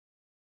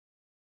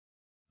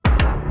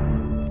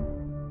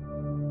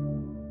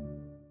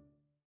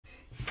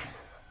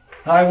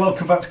Hi,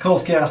 welcome back to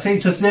Kolsky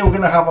RC. So today we're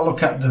going to have a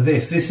look at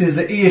this. This is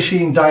the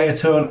Eachine and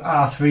Diatone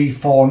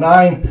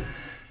R349.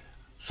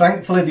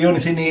 Thankfully, the only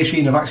thing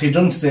Eachine have actually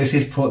done to this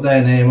is put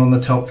their name on the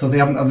top, so they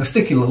haven't had the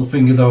sticky little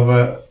fingers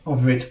over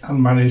it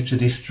and managed to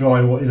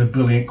destroy what is a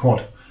brilliant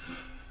quad.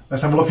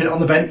 Let's have a look at it on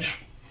the bench.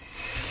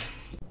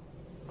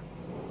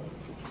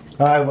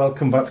 Hi,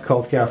 welcome back to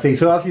Kolsky RC.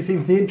 So as you see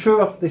from the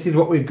intro, this is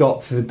what we've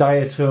got. This is a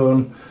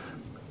Diatone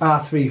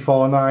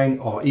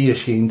R349 or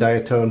Eachine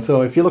Diatone.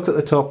 So if you look at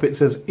the top, it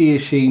says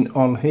Eachine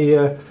on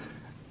here,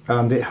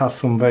 and it has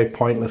some very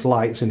pointless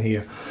lights in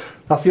here.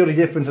 That's the only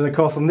difference, and of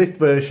course on this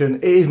version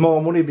it is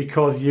more money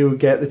because you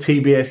get the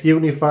TBS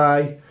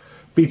UNIFY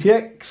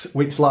VTX,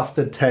 which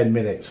lasted 10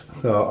 minutes.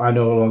 So I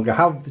no longer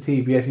have the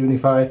TBS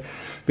UNIFY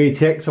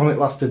VTX on. It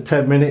lasted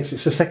 10 minutes.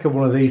 It's the second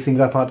one of these things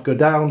I've had go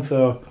down,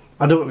 so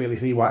I don't really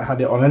see why I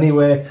had it on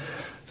anyway.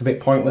 It's a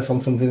bit pointless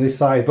on something this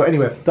size, but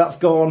anyway, that's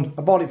gone.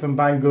 I bought it from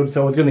Banggood,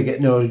 so I was going to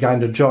get no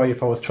kind of joy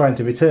if I was trying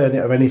to return it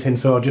or anything,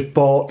 so I just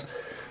bought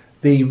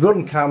the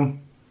Runcam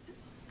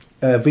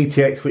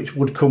VTX, which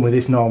would come with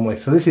this normally.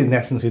 So this in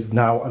essence is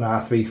now an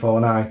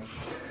R349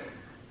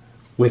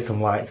 with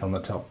some lights on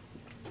the top.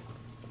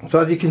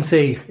 So as you can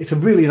see, it's a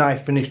really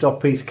nice finished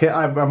off piece of kit.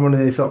 I'm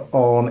running this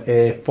on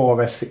a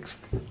 4S6,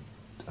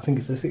 I think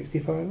it's a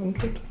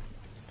 6500.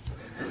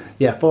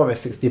 Yeah, 4S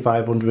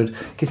 6500,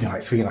 gives me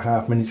like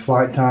 3.5 minutes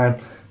flight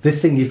time.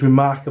 This thing is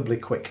remarkably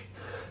quick,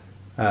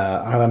 and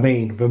I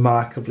mean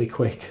remarkably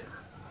quick.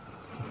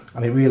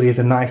 And it really is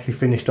a nicely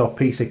finished off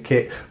piece of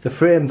kit. The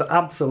frame's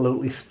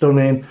absolutely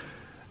stunning.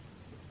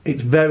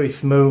 It's very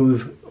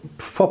smooth,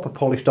 proper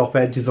polished off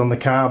edges on the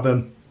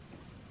carbon.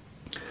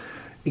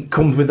 It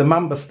comes with a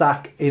MAMBA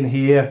stack in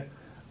here,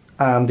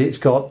 and it's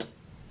got,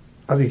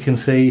 as you can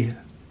see,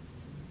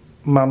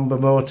 MAMBA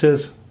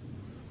motors.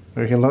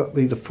 You can look,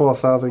 these are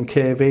 4000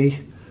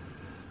 kV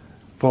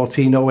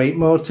 1408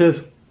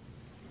 motors,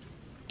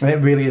 and it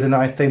really is a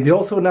nice thing. They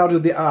also now do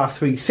the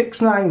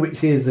R369,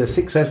 which is the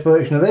 6S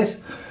version of this,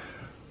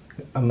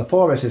 and the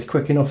 4S is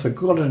quick enough, so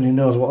God only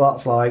knows what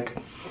that's like.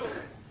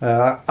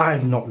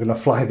 I'm not going to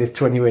fly this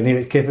to anywhere near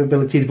its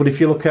capabilities, but if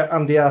you look at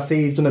Andy RC,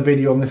 he's done a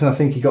video on this, and I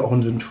think he got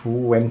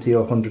 120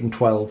 or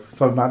 112,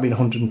 so it might have been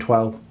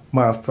 112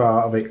 miles per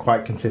hour of it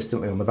quite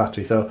consistently on the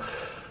battery. So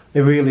it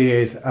really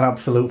is an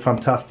absolute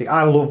fantastic.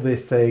 I love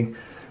this thing.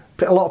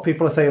 A lot of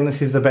people are saying this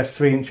is the best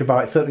 3-inch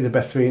bike. Certainly the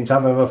best 3-inch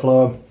I've ever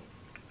flown,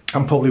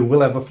 and probably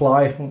will ever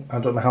fly. I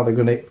don't know how they're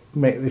going to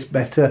make this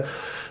better.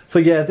 So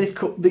yeah, it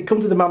comes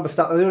with the MAMBA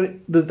stack.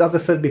 As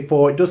I said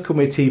before, it does come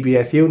with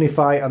TBS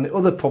UNIFY, and the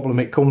other problem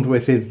it comes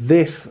with is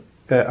this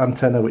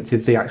antenna, which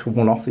is the actual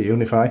one off the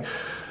UNIFY,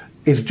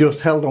 is just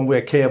held on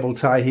with a cable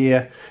tie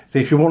here. So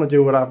if you want to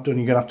do what I've done,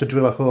 you're going to have to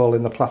drill a hole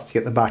in the plastic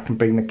at the back and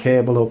bring the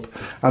cable up.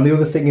 And the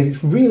other thing is,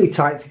 it's really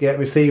tight to get a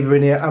receiver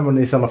in here. I'm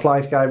running this on a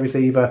FlySky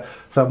receiver,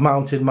 so I've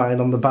mounted mine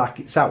on the back.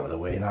 It's out of the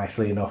way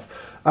nicely enough.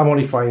 I'm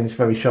only flying this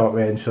very short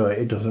range, so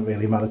it doesn't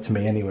really matter to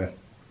me anyway.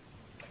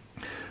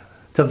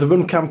 So the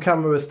Runcam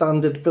camera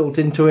standard built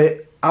into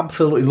it.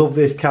 Absolutely love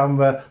this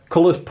camera.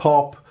 Colours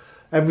pop.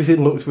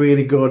 Everything looks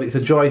really good. It's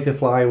a joy to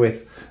fly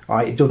with.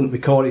 It doesn't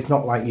record, it's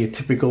not like your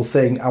typical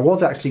thing. I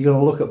was actually going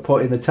to look at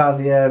putting the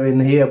Tazier in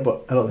here,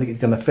 but I don't think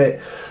it's going to fit.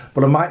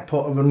 But I might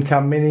put a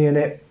Runcam Mini in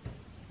it.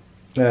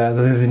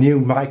 There's a new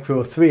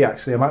Micro 3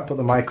 actually. I might put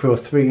the Micro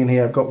 3 in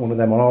here. I've got one of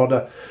them on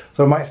order.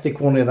 So I might stick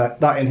one of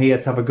that in here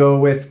to have a go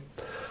with.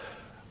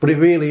 But it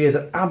really is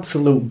an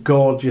absolute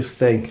gorgeous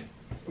thing.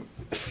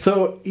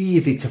 So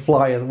easy to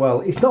fly as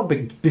well. It's not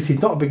big. This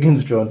is not a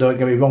beginner's drone, don't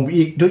get me wrong. But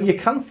you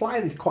can fly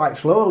this quite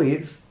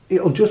slowly.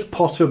 It'll just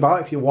potter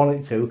about if you want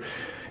it to.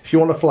 If you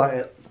want to fly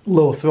at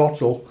low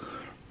throttle,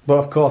 but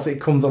of course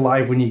it comes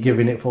alive when you're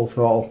giving it full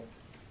throttle.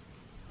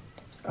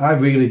 I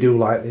really do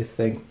like this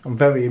thing. I'm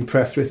very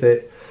impressed with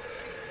it.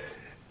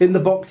 In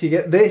the box you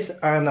get this,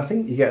 and I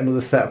think you get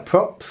another set of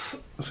props.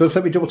 So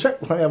let me double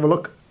check, let me have a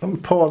look. Let me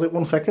pause it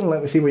 1 second,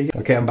 let me see what you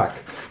get. Okay, I'm back.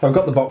 I've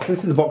got the box. This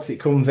is the box it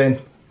comes in.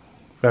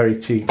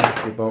 Very cheap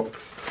box.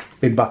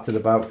 Been battered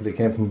about because it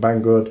came from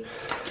Banggood.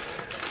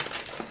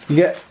 You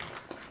get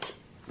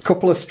a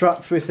couple of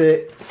straps with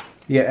it.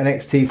 You get an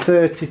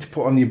XT30 to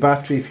put on your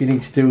battery if you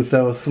need to do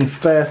so, some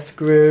spare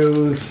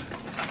screws,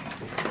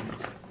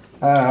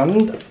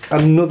 and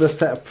another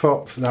set of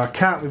props. Now I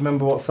can't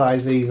remember what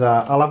size these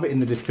are. I'll have it in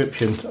the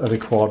description of the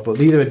quad, but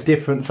these are a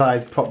different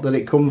size prop that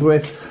it comes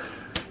with.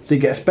 So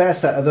you get a spare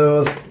set of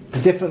those.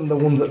 They're different than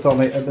the ones that's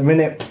on it at the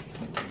minute.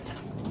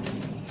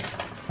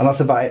 And that's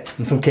about it.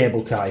 And some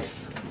cable ties.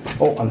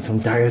 Oh, and some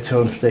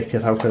Diatone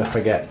stickers, how could I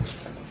forget?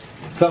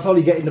 So that's all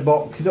you get in the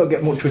box. You don't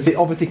get much with it.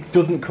 Obviously it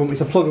doesn't come,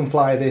 it's a plug and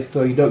fly this,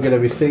 so you don't get a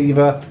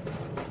receiver.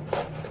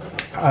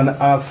 And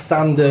as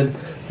standard,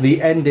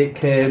 the end it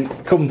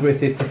comes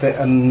with is to fit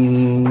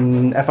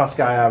an ESC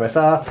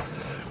RSSI,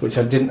 which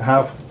I didn't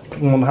have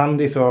one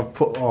handy, so I've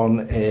put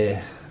on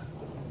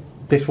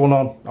this one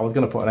on. I was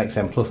going to put an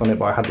XM Plus on it,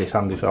 but I had this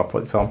handy, so I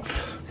put this on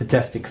to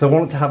test it because I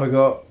wanted to have a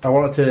go. I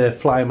wanted to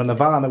fly my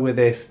Nirvana with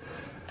this,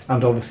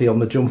 and obviously on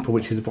the jumper,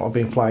 which is what I've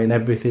been flying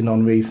everything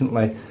on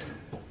recently.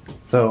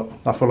 So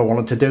that's what I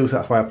wanted to do, so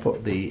that's why I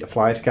put the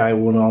Fly Sky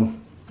one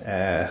on.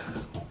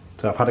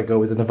 So I've had a go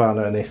with the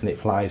Nirvana and this, and it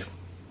flies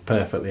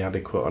perfectly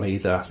adequate on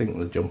either. I think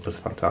the jumper's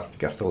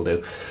fantastic, I still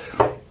do.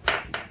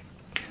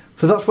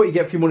 So that's what you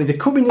get for your money. They're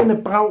coming in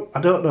about,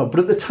 I don't know, but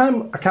at the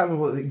time, I can't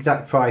remember what the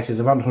exact price is,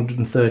 around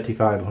 135,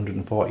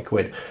 140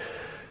 quid.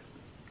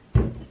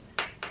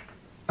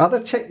 As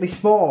I checked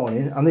this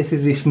morning, and this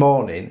is this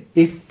morning,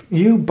 if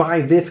you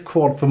buy this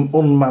quad from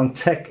Unmanned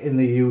Tech in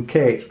the UK,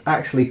 it's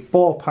actually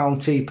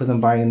 £4 cheaper than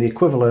buying the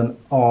equivalent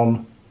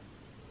on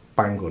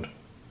Banggood.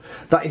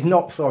 That is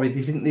not, sorry,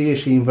 this isn't the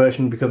Eachine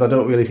version, because I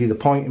don't really see the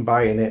point in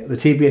buying it. The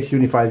TBS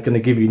Unify is going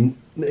to give you,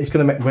 it's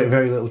going to make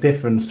very little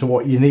difference to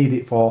what you need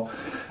it for,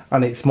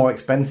 and it's more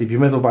expensive. You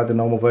may as well buy the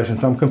normal version.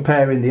 So I'm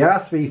comparing the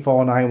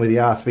R349 with the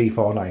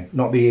R349,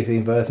 not the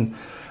Eachine version.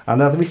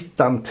 And as we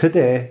stand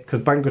today, because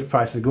Banggood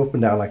prices go up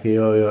and down like a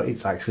yo-yo,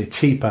 it's actually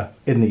cheaper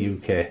in the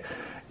UK.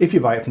 If you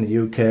buy it from the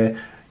UK,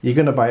 you're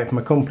going to buy it from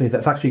a company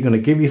that's actually going to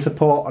give you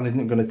support and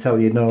isn't going to tell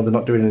you no, they're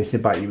not doing anything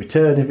about your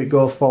return if it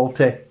goes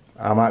faulty.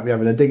 I might be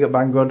having a dig at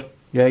Banggood,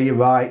 yeah, you're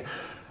right,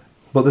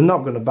 but they're not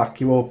going to back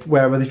you up.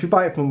 Whereas if you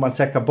buy it from Unmanned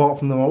Tech, I bought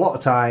from them a lot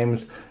of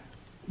times,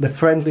 they're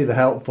friendly, they're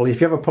helpful.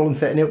 If you have a problem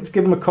setting it up, just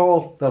give them a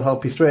call, they'll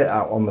help you straight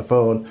out on the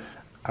phone.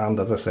 And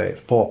as I say,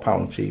 it's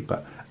 £4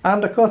 cheaper.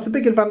 And of course the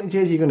big advantage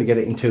is you're going to get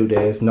it in 2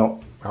 days,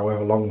 not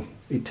however long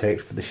it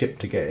takes for the ship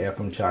to get here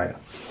from China.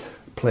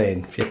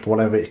 Plane, ship,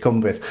 whatever it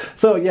comes with.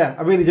 So yeah,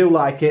 I really do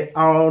like it.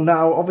 I'm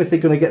now obviously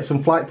going to get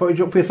some flight footage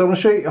up here, so I'm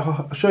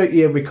going to show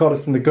you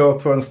recorded from the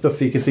GoPro and stuff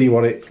so you can see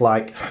what it's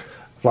like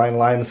flying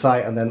line of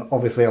sight, and then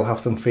obviously I'll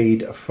have some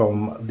feed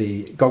from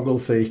the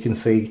goggles so you can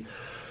see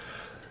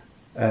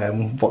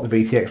what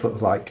the VTX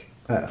looks like,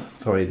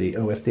 sorry, the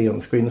OSD on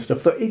the screen and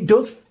stuff. So it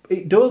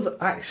does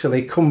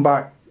actually come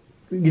back.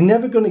 You're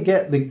never going to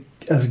get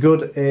as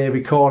good a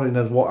recording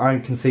as what I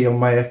can see on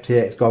my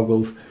FTX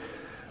goggles.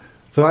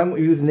 So I'm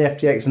using the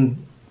FTX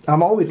and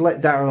I'm always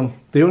let down.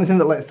 The only thing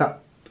that lets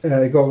that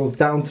goggles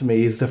down to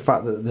me is the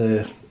fact that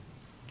the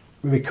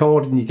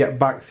recording you get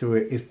back through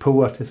it is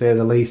poor, to say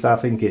the least. I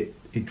think it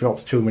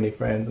drops too many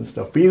frames and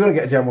stuff. But you're going to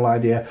get a general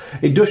idea.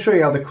 It does show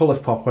you how the colours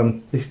pop,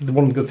 and this is the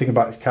one good thing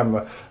about this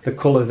camera. The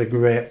colours are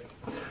great.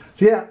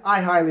 So yeah,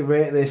 I highly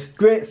rate this.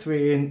 Great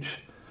 3-inch.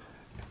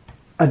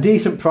 A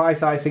decent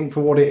price, I think, for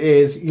what it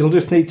is. You'll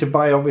just need to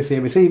buy obviously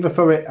a receiver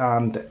for it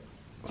and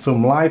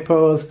some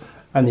lipos,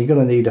 and you're going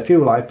to need a few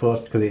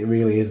lipos because it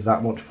really is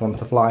that much fun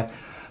to fly.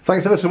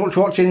 Thanks ever so much for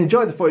watching.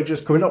 Enjoy the footage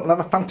just coming up and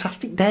have a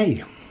fantastic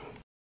day.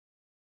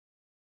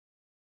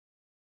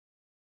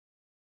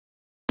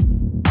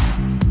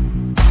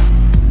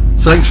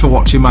 Thanks for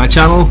watching my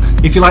channel.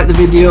 If you like the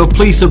video,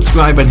 please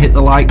subscribe and hit the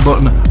like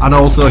button, and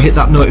also hit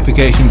that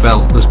notification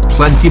bell. There's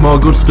plenty more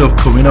good stuff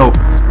coming up.